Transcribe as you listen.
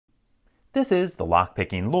This is the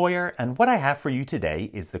Lockpicking Lawyer, and what I have for you today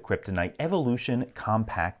is the Kryptonite Evolution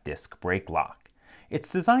Compact Disc Brake Lock. It's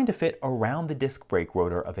designed to fit around the disc brake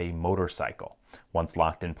rotor of a motorcycle. Once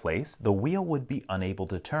locked in place, the wheel would be unable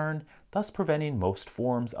to turn, thus preventing most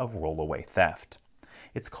forms of rollaway theft.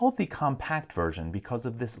 It's called the compact version because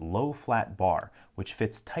of this low flat bar, which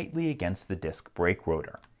fits tightly against the disc brake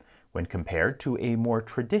rotor. When compared to a more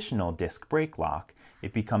traditional disc brake lock,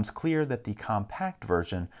 it becomes clear that the compact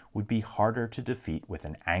version would be harder to defeat with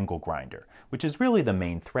an angle grinder, which is really the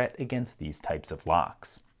main threat against these types of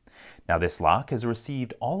locks. Now, this lock has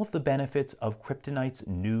received all of the benefits of Kryptonite's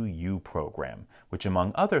New You program, which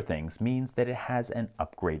among other things means that it has an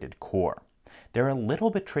upgraded core. They're a little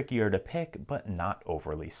bit trickier to pick, but not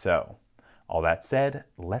overly so. All that said,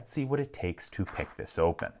 let's see what it takes to pick this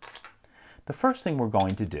open. The first thing we're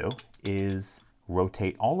going to do is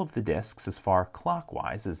rotate all of the discs as far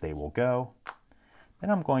clockwise as they will go. Then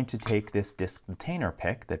I'm going to take this disc retainer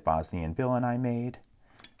pick that Bosnian Bill and I made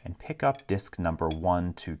and pick up disc number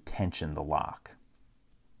 1 to tension the lock.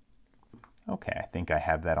 Okay, I think I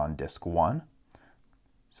have that on disc 1.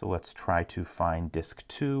 So let's try to find disc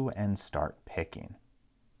 2 and start picking.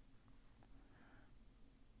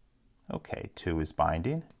 Okay, 2 is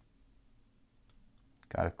binding.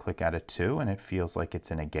 Got to click out of 2 and it feels like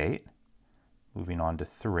it's in a gate. Moving on to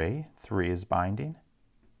 3. 3 is binding.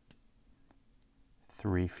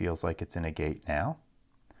 3 feels like it's in a gate now.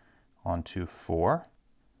 On to 4.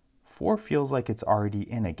 4 feels like it's already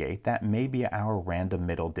in a gate. That may be our random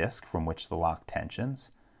middle disc from which the lock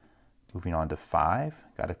tensions. Moving on to 5.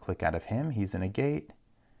 Got to click out of him. He's in a gate.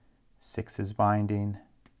 6 is binding.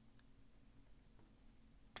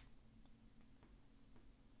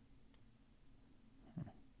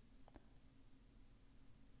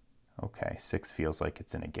 Okay, 6 feels like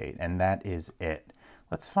it's in a gate, and that is it.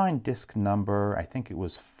 Let's find disc number, I think it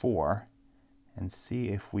was 4, and see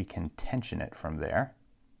if we can tension it from there.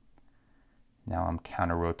 Now I'm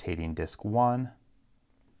counter-rotating disc 1,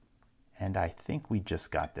 and I think we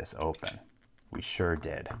just got this open. We sure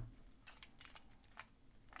did.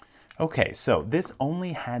 Okay, so this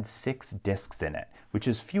only had 6 discs in it, which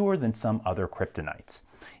is fewer than some other Kryptonites.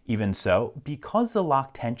 Even so, because the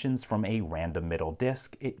lock tensions from a random middle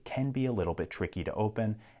disc, it can be a little bit tricky to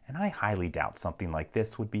open, and I highly doubt something like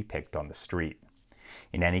this would be picked on the street.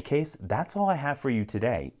 In any case, that's all I have for you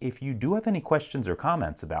today. If you do have any questions or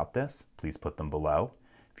comments about this, please put them below.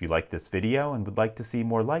 If you like this video and would like to see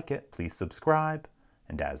more like it, please subscribe.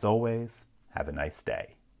 And as always, have a nice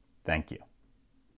day. Thank you.